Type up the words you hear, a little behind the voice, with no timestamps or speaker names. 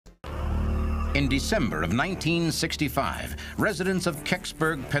In December of 1965, residents of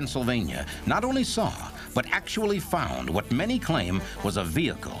Kecksburg, Pennsylvania, not only saw, but actually found what many claim was a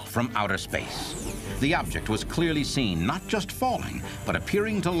vehicle from outer space. The object was clearly seen not just falling, but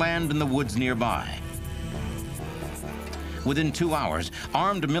appearing to land in the woods nearby. Within 2 hours,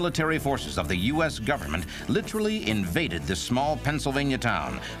 armed military forces of the U.S. government literally invaded this small Pennsylvania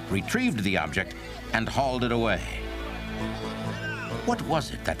town, retrieved the object, and hauled it away. What was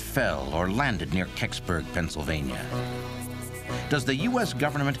it that fell or landed near Kecksburg, Pennsylvania? Does the U.S.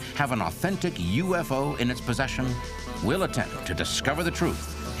 government have an authentic UFO in its possession? We'll attempt to discover the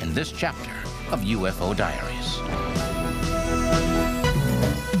truth in this chapter of UFO Diaries.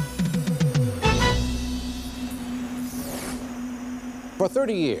 For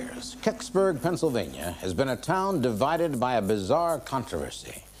 30 years, Kecksburg, Pennsylvania has been a town divided by a bizarre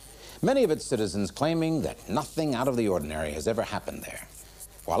controversy. Many of its citizens claiming that nothing out of the ordinary has ever happened there,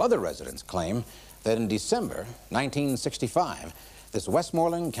 while other residents claim that in December 1965, this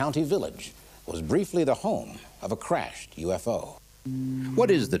Westmoreland County village was briefly the home of a crashed UFO.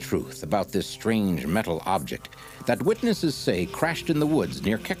 What is the truth about this strange metal object that witnesses say crashed in the woods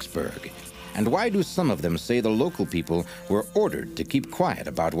near Kecksburg? And why do some of them say the local people were ordered to keep quiet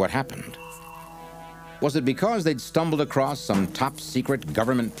about what happened? Was it because they'd stumbled across some top-secret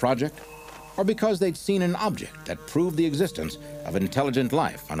government project? Or because they'd seen an object that proved the existence of intelligent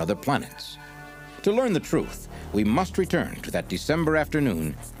life on other planets? To learn the truth, we must return to that December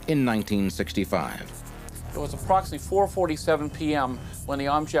afternoon in 1965. It was approximately 4:47 p.m. when the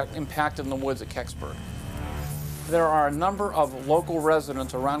object impacted in the woods at Kecksburg. There are a number of local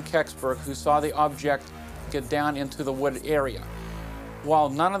residents around Kecksburg who saw the object get down into the wooded area.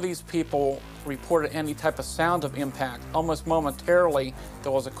 While none of these people reported any type of sound of impact, almost momentarily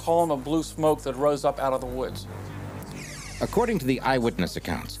there was a column of blue smoke that rose up out of the woods. According to the eyewitness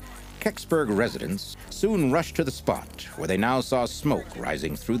accounts, Kecksburg residents soon rushed to the spot where they now saw smoke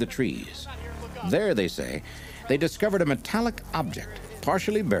rising through the trees. There, they say, they discovered a metallic object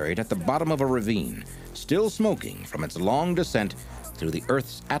partially buried at the bottom of a ravine, still smoking from its long descent through the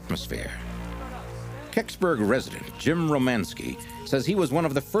Earth's atmosphere. Kecksburg resident Jim Romansky says he was one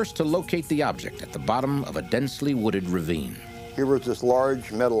of the first to locate the object at the bottom of a densely wooded ravine. Here was this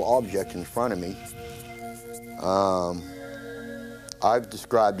large metal object in front of me. I've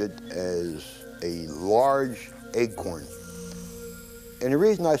described it as a large acorn. And the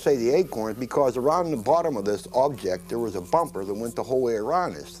reason I say the acorn is because around the bottom of this object there was a bumper that went the whole way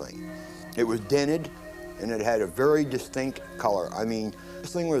around this thing. It was dented and it had a very distinct color. I mean,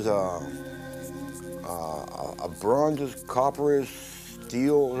 this thing was a bronze, copper,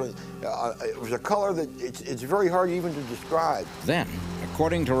 steel. It was a color that it's very hard even to describe. Then,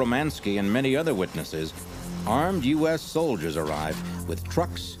 according to Romansky and many other witnesses, armed U.S. soldiers arrived with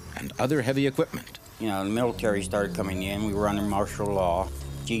trucks and other heavy equipment. You know, the military started coming in. We were under martial law.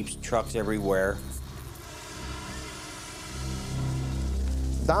 Jeeps, trucks everywhere.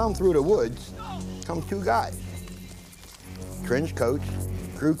 Down through the woods come two guys. Trench coats,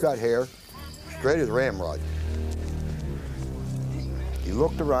 crew-cut hair, straight as ramrods. He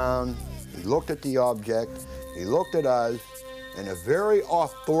looked around, he looked at the object, he looked at us, and a very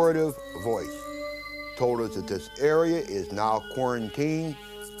authoritative voice told us that this area is now quarantined,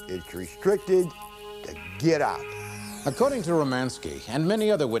 it's restricted, to get out. According to Romansky and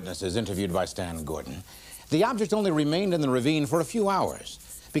many other witnesses interviewed by Stan Gordon, the object only remained in the ravine for a few hours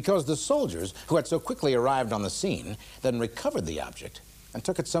because the soldiers who had so quickly arrived on the scene then recovered the object and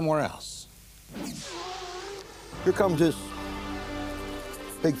took it somewhere else. Here comes this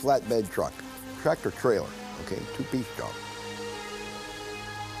big flatbed truck, tractor trailer, okay, two-piece job.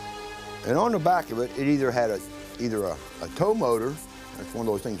 And on the back of it, it either had either a tow motor, that's one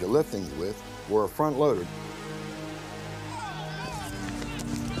of those things you lift things with, or a front loader.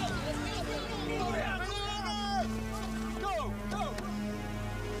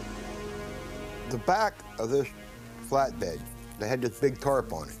 The back of this flatbed, they had this big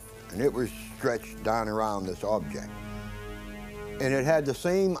tarp on it, and it was stretched down around this object. And it had the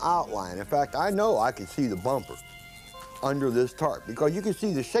same outline. In fact, I know I could see the bumper under this tarp because you could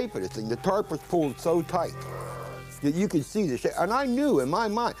see the shape of this thing. The tarp was pulled so tight that you could see the shape. And I knew in my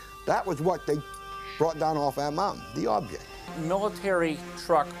mind that was what they brought down off that mountain, the object. Military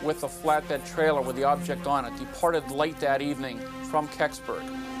truck with a flatbed trailer with the object on it departed late that evening from Kecksburg.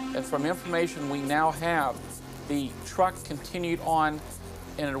 And from information we now have, the truck continued on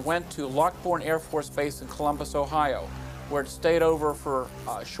and it went to Lockbourne Air Force Base in Columbus, Ohio, where it stayed over for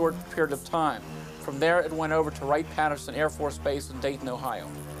a short period of time. From there, it went over to Wright-Patterson Air Force Base in Dayton, Ohio.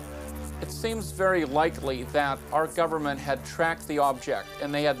 It seems very likely that our government had tracked the object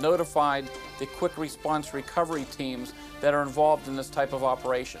and they had notified the quick response recovery teams that are involved in this type of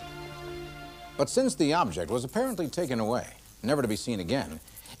operation. But since the object was apparently taken away, never to be seen again,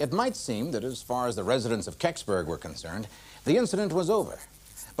 it might seem that as far as the residents of Kecksburg were concerned, the incident was over.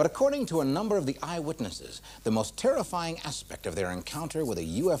 But according to a number of the eyewitnesses, the most terrifying aspect of their encounter with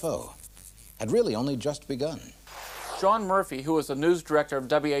a UFO had really only just begun. John Murphy, who was the news director of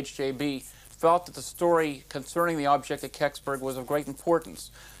WHJB, felt that the story concerning the object at Kecksburg was of great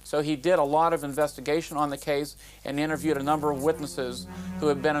importance. So he did a lot of investigation on the case and interviewed a number of witnesses who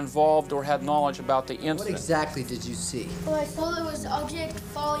had been involved or had knowledge about the incident. What exactly did you see? Well, I saw there was an object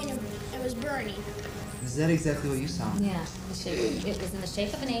falling and it was burning. Is that exactly what you saw? Yeah, it was in the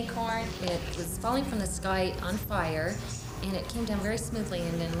shape of an acorn. It was falling from the sky on fire, and it came down very smoothly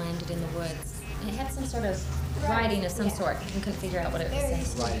and then landed in the woods. And it had some sort of writing of some sort. I couldn't figure out what it was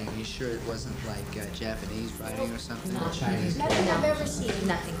saying. Writing? Are you sure it wasn't like Japanese writing or something? No. Or Chinese? Nothing I've ever seen.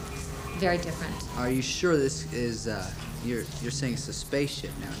 Nothing. Very different. Are you sure this is, you're saying it's a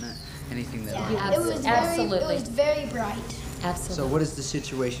spaceship now, not anything that... Yeah, Absolutely. It was very bright. Absolutely. So what is the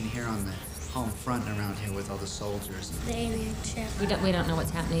situation here on the home front around here with all the soldiers? The alien ship. We don't know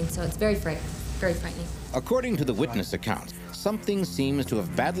what's happening, so it's very frightening. According to the witness account, something seems to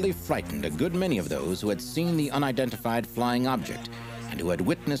have badly frightened a good many of those who had seen the unidentified flying object and who had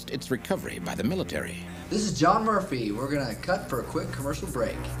witnessed its recovery by the military. This is John Murphy. We're gonna cut for a quick commercial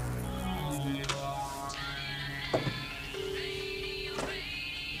break.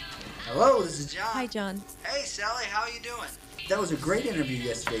 Hello, this is John. Hi, John. Hey, Sally, how are you doing? That was a great interview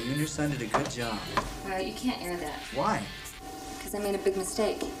yesterday. You and your son did a good job. You can't air that, Why? because I made a big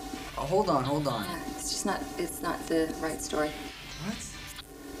mistake. Oh, hold on. It's not the right story. What?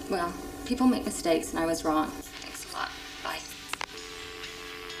 Well, people make mistakes, and I was wrong. Thanks a lot. Bye.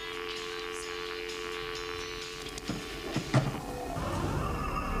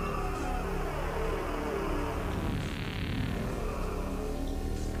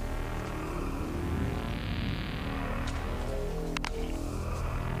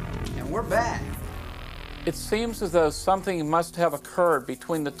 And we're back. It seems as though something must have occurred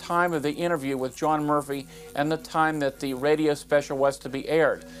between the time of the interview with John Murphy and the time that the radio special was to be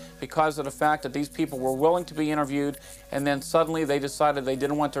aired, because of the fact that these people were willing to be interviewed and then suddenly they decided they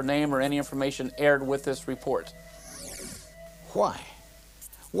didn't want their name or any information aired with this report. Why?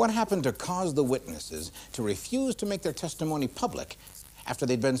 What happened to cause the witnesses to refuse to make their testimony public after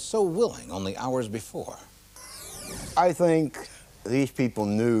they'd been so willing only hours before? I think these people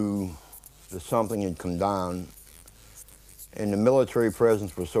knew that something had come down, and the military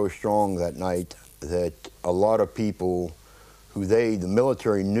presence was so strong that night that a lot of people who the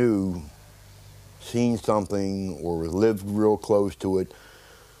military knew, seen something or lived real close to it,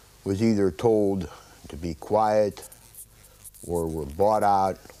 was either told to be quiet or were bought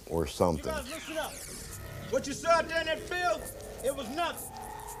out or something. You guys listen up. What you saw out there in that field, it was nothing.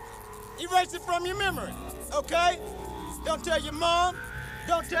 Erase it from your memory, okay? Don't tell your mom,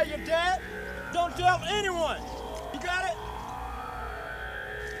 don't tell your dad, don't tell anyone. You got it?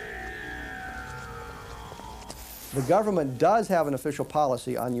 The government does have an official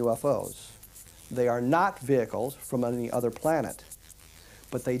policy on UFOs. They are not vehicles from any other planet.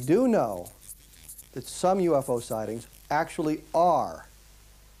 But they do know that some UFO sightings actually are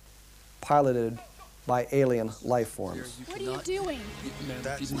piloted by alien life forms. What are you doing?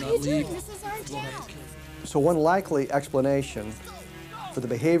 What What are you doing? This is our town. So one likely explanation for the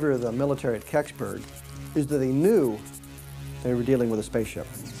behavior of the military at Kecksburg is that they knew they were dealing with a spaceship.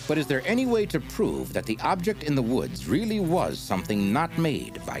 But is there any way to prove that the object in the woods really was something not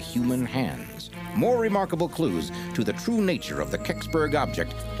made by human hands? More remarkable clues to the true nature of the Kecksburg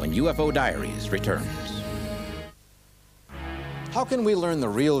object when UFO Diaries returns. How can we learn the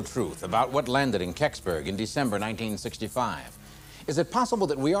real truth about what landed in Kecksburg in December 1965? Is it possible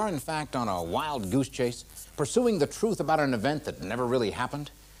that we are in fact on a wild goose chase, pursuing the truth about an event that never really happened?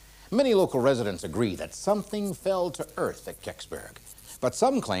 Many local residents agree that something fell to earth at Kecksburg, but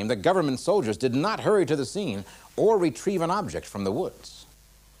some claim that government soldiers did not hurry to the scene or retrieve an object from the woods.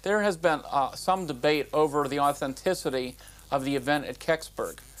 There has been some debate over the authenticity of the event at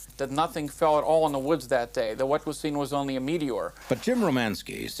Kecksburg, that nothing fell at all in the woods that day, that what was seen was only a meteor. But Jim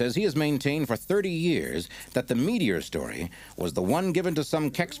Romansky says he has maintained for 30 years that the meteor story was the one given to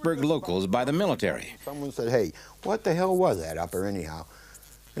some Kecksburg locals by the military. Someone said, hey, what the hell was that up there anyhow?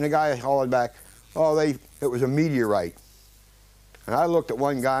 And the guy hollered back, oh, it was a meteorite. And I looked at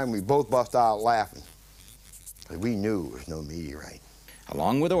one guy and we both bust out laughing. We knew it was no meteorite.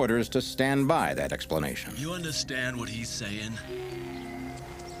 Along with orders to stand by that explanation. You understand what he's saying?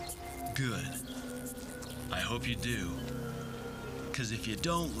 Good. I hope you do. 'Cause if you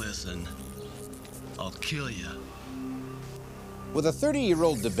don't listen, I'll kill you. With a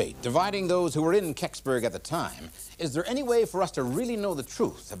 30-year-old debate dividing those who were in Kecksburg at the time, is there any way for us to really know the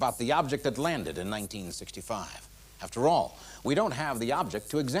truth about the object that landed in 1965? After all, we don't have the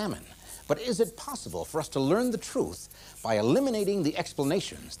object to examine. But is it possible for us to learn the truth by eliminating the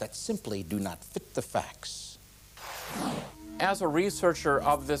explanations that simply do not fit the facts? As a researcher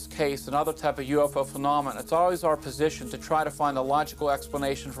of this case and other type of UFO phenomenon, it's always our position to try to find a logical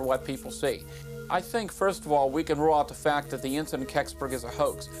explanation for what people see. I think, first of all, we can rule out the fact that the incident in Kecksburg is a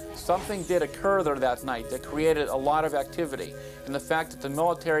hoax. Something did occur there that night that created a lot of activity, and the fact that the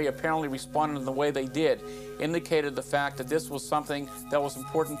military apparently responded in the way they did indicated the fact that this was something that was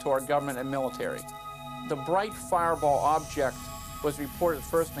important to our government and military. The bright fireball object was reported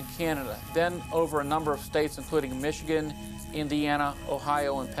first in Canada, then over a number of states, including Michigan, Indiana,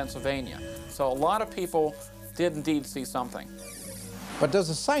 Ohio, and Pennsylvania. So a lot of people did indeed see something. But does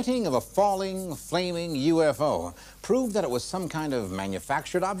the sighting of a falling, flaming UFO prove that it was some kind of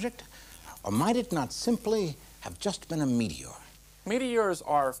manufactured object? Or might it not simply have just been a meteor? Meteors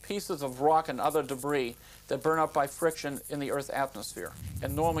are pieces of rock and other debris that burn up by friction in the Earth's atmosphere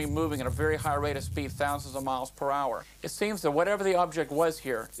and normally moving at a very high rate of speed, thousands of miles per hour. It seems that whatever the object was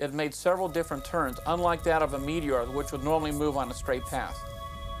here, it made several different turns, unlike that of a meteor, which would normally move on a straight path.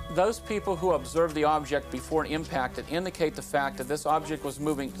 Those people who observed the object before it impacted indicate the fact that this object was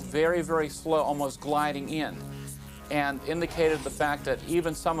moving very, very slow, almost gliding in, and indicated the fact that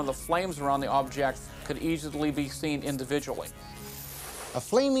even some of the flames around the object could easily be seen individually. A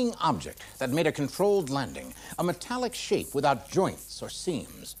flaming object that made a controlled landing, a metallic shape without joints or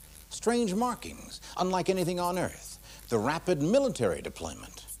seams, strange markings, unlike anything on Earth, the rapid military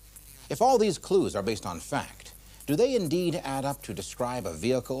deployment. If all these clues are based on fact, do they indeed add up to describe a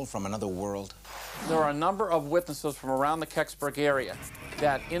vehicle from another world? There are a number of witnesses from around the Kecksburg area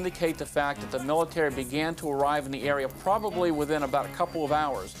that indicate the fact that the military began to arrive in the area probably within about a couple of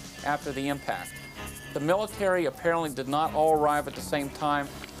hours after the impact. The military apparently did not all arrive at the same time,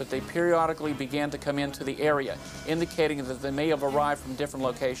 but they periodically began to come into the area, indicating that they may have arrived from different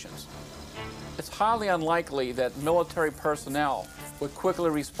locations. It's highly unlikely that military personnel would quickly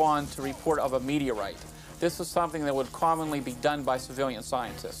respond to report of a meteorite. This is something that would commonly be done by civilian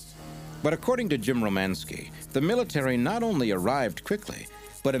scientists. But according to Jim Romanski, the military not only arrived quickly,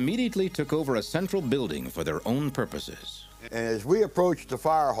 but immediately took over a central building for their own purposes. And as we approached the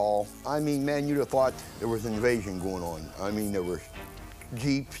fire hall, I mean, man, you'd have thought there was an invasion going on. I mean, there were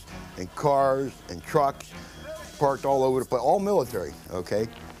Jeeps and cars and trucks parked all over the place, all military, okay?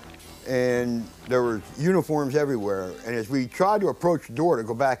 And there were uniforms everywhere. And as we tried to approach the door to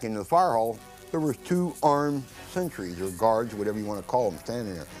go back into the fire hall, there was 2 armed sentries or guards, whatever you want to call them,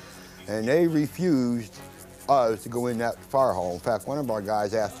 standing there. And they refused us to go in that fire hall. In fact, one of our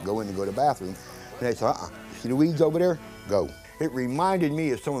guys asked to go in to go to the bathroom, and they said, see the weeds over there? Go. It reminded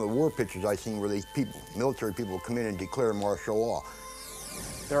me of some of the war pictures I've seen where these people, military people, come in and declare martial law.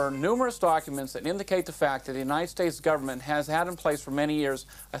 There are numerous documents that indicate the fact that the United States government has had in place for many years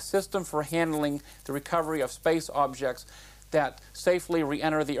a system for handling the recovery of space objects that safely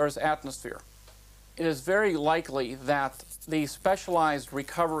re-enter the Earth's atmosphere. It is very likely that the specialized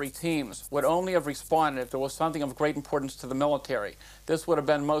recovery teams would only have responded if there was something of great importance to the military. This would have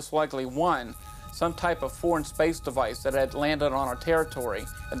been most likely, 1, some type of foreign space device that had landed on our territory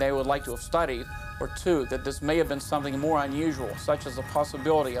and they would like to have studied, or 2, that this may have been something more unusual, such as the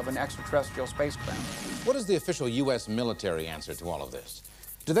possibility of an extraterrestrial spacecraft. What is the official U.S. military answer to all of this?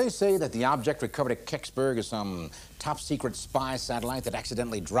 Do they say that the object recovered at Kecksburg is some top-secret spy satellite that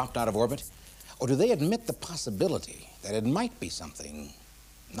accidentally dropped out of orbit? Or do they admit the possibility that it might be something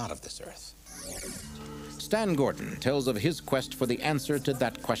not of this Earth? Stan Gordon tells of his quest for the answer to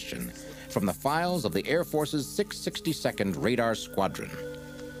that question from the files of the Air Force's 662nd Radar Squadron.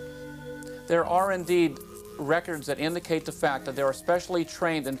 There are indeed records that indicate the fact that there are specially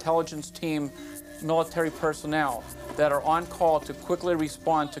trained intelligence team military personnel that are on call to quickly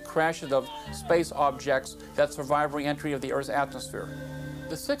respond to crashes of space objects that survive re-entry of the Earth's atmosphere.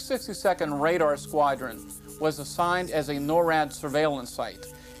 The 662nd Radar Squadron was assigned as a NORAD surveillance site,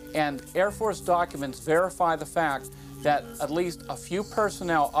 and Air Force documents verify the fact that at least a few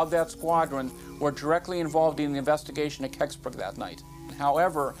personnel of that squadron were directly involved in the investigation at Kecksburg that night.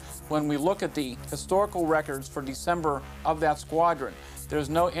 However, when we look at the historical records for December of that squadron, there's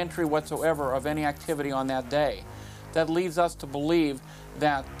no entry whatsoever of any activity on that day. That leads us to believe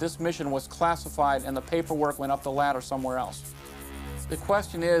that this mission was classified and the paperwork went up the ladder somewhere else. The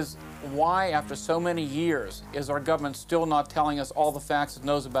question is, Why, after so many years, is our government still not telling us all the facts it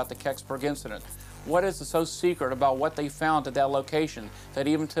knows about the Kecksburg incident? What is so secret about what they found at that location that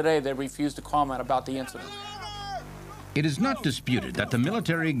even today they refuse to comment about the incident? It is not disputed that the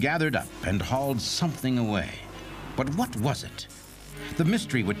military gathered up and hauled something away. But what was it? The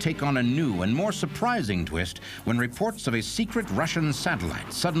mystery would take on a new and more surprising twist when reports of a secret Russian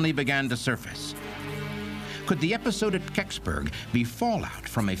satellite suddenly began to surface. Could the episode at Kecksburg be fallout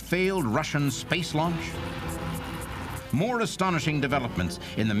from a failed Russian space launch? More astonishing developments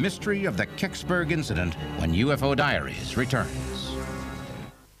in the mystery of the Kecksburg incident when UFO Diaries returns.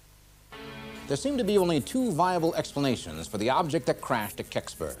 There seem to be only two viable explanations for the object that crashed at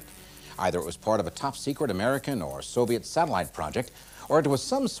Kecksburg. Either it was part of a top-secret American or Soviet satellite project, or it was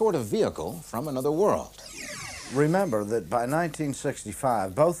some sort of vehicle from another world. Remember that by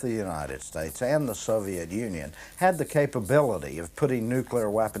 1965, both the United States and the Soviet Union had the capability of putting nuclear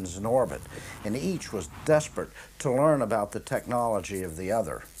weapons in orbit, and each was desperate to learn about the technology of the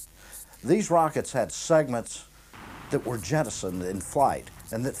other. These rockets had segments that were jettisoned in flight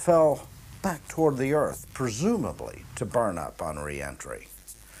and that fell back toward the Earth, presumably to burn up on re-entry.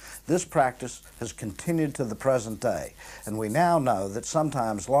 This practice has continued to the present day, and we now know that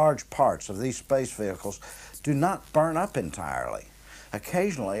sometimes large parts of these space vehicles do not burn up entirely.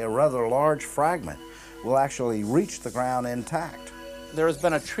 Occasionally, a rather large fragment will actually reach the ground intact. There has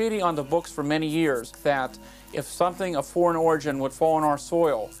been a treaty on the books for many years that if something of foreign origin would fall on our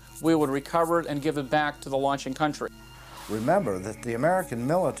soil, we would recover it and give it back to the launching country. Remember that the American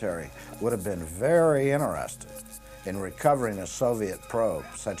military would have been very interested in recovering a Soviet probe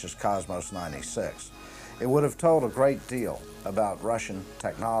such as Cosmos 96. It would have told a great deal about Russian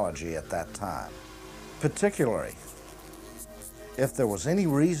technology at that time, particularly if there was any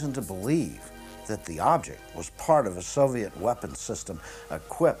reason to believe that the object was part of a Soviet weapon system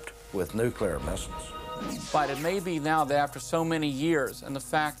equipped with nuclear missiles. But it may be now that after so many years, and the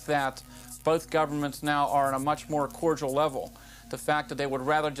fact that both governments now are on a much more cordial level, the fact that they would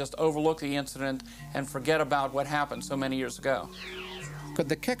rather just overlook the incident and forget about what happened so many years ago. Could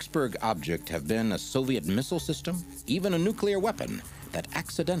the Kecksburg object have been a Soviet missile system, even a nuclear weapon, that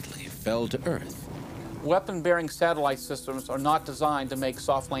accidentally fell to Earth? Weapon-bearing satellite systems are not designed to make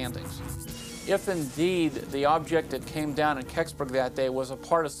soft landings. If indeed the object that came down in Kecksburg that day was a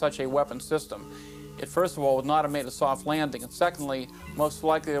part of such a weapon system, it first of all would not have made a soft landing, and secondly, most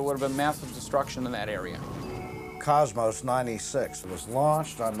likely there would have been massive destruction in that area. Cosmos 96 was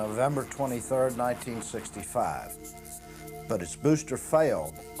launched on November 23, 1965, but its booster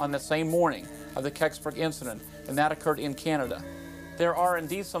failed on the same morning of the Kecksburg incident, and that occurred in Canada. There are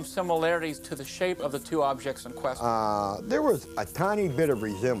indeed some similarities to the shape of the two objects in question. There was a tiny bit of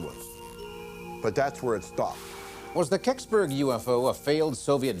resemblance, but that's where it stopped. Was the Kecksburg UFO a failed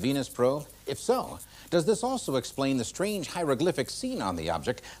Soviet Venus probe? If so, does this also explain the strange hieroglyphics seen on the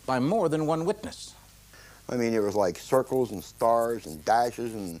object by more than one witness? I mean, it was like circles and stars and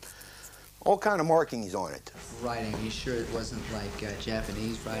dashes and all kind of markings on it. Writing, you sure it wasn't like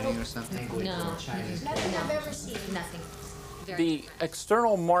Japanese writing or something? No. Chinese? Nothing I've ever seen. Nothing. The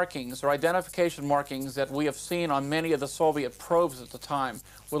external markings or identification markings that we have seen on many of the Soviet probes at the time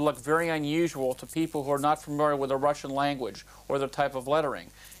would look very unusual to people who are not familiar with the Russian language or the type of lettering.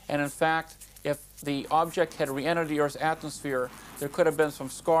 And in fact, if the object had re-entered the Earth's atmosphere, there could have been some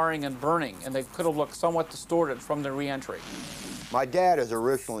scarring and burning, and they could have looked somewhat distorted from the re-entry. My dad is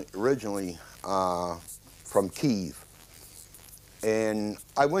originally from Kiev, and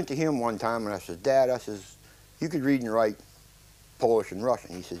I went to him one time and I said, Dad, I says, you could read and write Polish and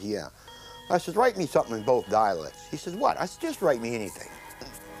Russian. He says, yeah. I said, write me something in both dialects. He says, what? I said, just write me anything.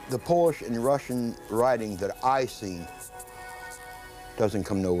 The Polish and Russian writing that I seen doesn't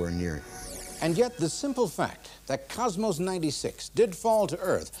come nowhere near it. And yet the simple fact that Cosmos 96 did fall to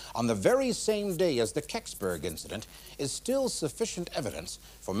Earth on the very same day as the Kecksburg incident is still sufficient evidence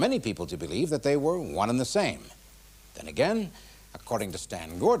for many people to believe that they were one and the same. Then again, according to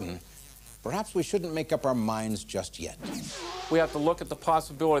Stan Gordon, perhaps we shouldn't make up our minds just yet. We have to look at the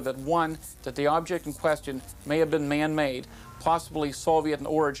possibility that, one, that the object in question may have been man-made, possibly Soviet in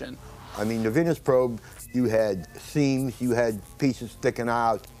origin. I mean, the Venus probe, you had seams, you had pieces sticking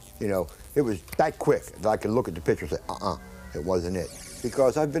out, you know, it was that quick that I could look at the picture and say, it wasn't it.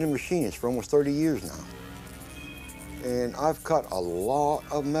 Because I've been a machinist for almost 30 years now. And I've cut a lot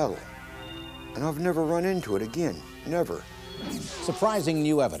of metal. And I've never run into it again, never. Surprising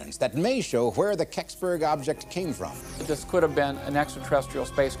new evidence that may show where the Kecksburg object came from. This could have been an extraterrestrial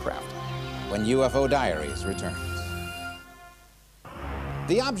spacecraft. When UFO Diaries returns.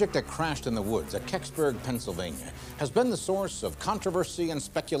 The object that crashed in the woods at Kecksburg, Pennsylvania, has been the source of controversy and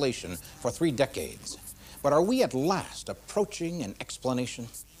speculation for 3 decades. But are we at last approaching an explanation?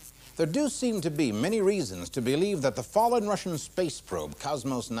 There do seem to be many reasons to believe that the fallen Russian space probe,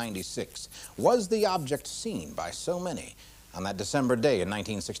 Cosmos 96, was the object seen by so many on that December day in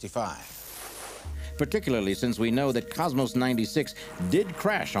 1965. Particularly since we know that Cosmos 96 did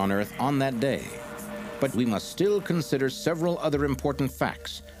crash on Earth on that day. But we must still consider several other important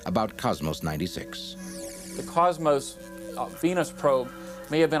facts about Cosmos 96. The Cosmos Venus probe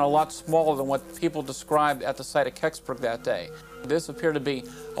may have been a lot smaller than what people described at the site of Kecksburg that day. This appeared to be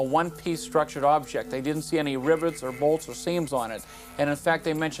a one-piece structured object. They didn't see any rivets or bolts or seams on it. And in fact,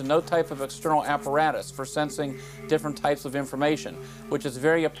 they mentioned no type of external apparatus for sensing different types of information, which is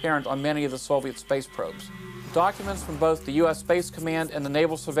very apparent on many of the Soviet space probes. Documents from both the U.S. Space Command and the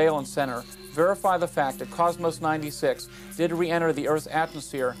Naval Surveillance Center verify the fact that Cosmos 96 did re-enter the Earth's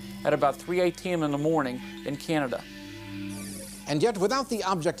atmosphere at about 3:18 in the morning in Canada. And yet, without the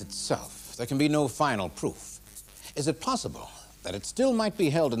object itself, there can be no final proof. Is it possible that it still might be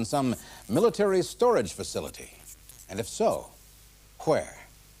held in some military storage facility? And if so, where?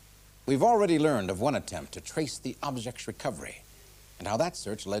 We've already learned of one attempt to trace the object's recovery and how that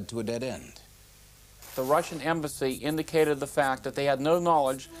search led to a dead end. The Russian embassy indicated the fact that they had no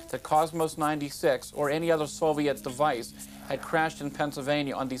knowledge that Cosmos 96 or any other Soviet device had crashed in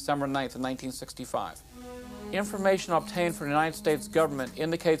Pennsylvania on December 9th, 1965. Information obtained from the United States government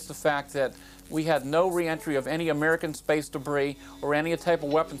indicates the fact that we had no re-entry of any American space debris or any type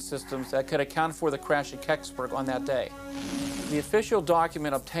of weapon systems that could account for the crash at Kecksburg on that day. The official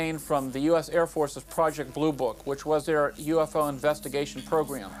document obtained from the U.S. Air Force's Project Blue Book, which was their UFO investigation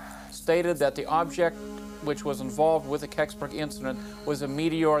program, stated that the object which was involved with the Kecksburg incident was a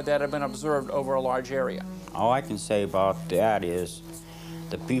meteor that had been observed over a large area. All I can say about that is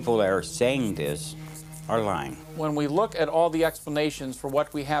the people that are saying this are lying. When we look at all the explanations for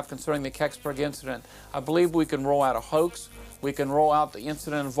what we have concerning the Kecksburg incident, I believe we can roll out a hoax, we can roll out the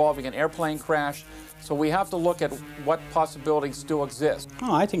incident involving an airplane crash, so we have to look at what possibilities still exist.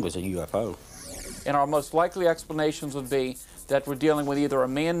 Oh, I think it was a UFO. And our most likely explanations would be that we're dealing with either a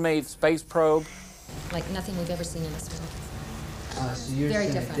man-made space probe, like nothing we've ever seen in this world. So you're Very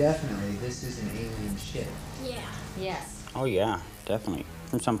saying different. definitely this is an alien ship? Yeah. Yes. Oh yeah, definitely.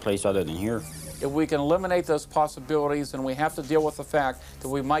 From someplace other than here. If we can eliminate those possibilities, then we have to deal with the fact that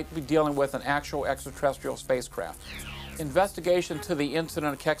we might be dealing with an actual extraterrestrial spacecraft. Investigation to the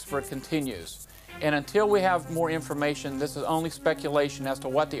incident at Kecksburg continues, and until we have more information, this is only speculation as to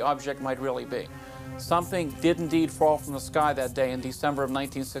what the object might really be. Something did indeed fall from the sky that day in December of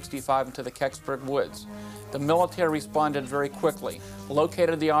 1965 into the Kecksburg woods. The military responded very quickly,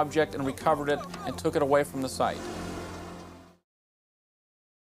 located the object and recovered it and took it away from the site.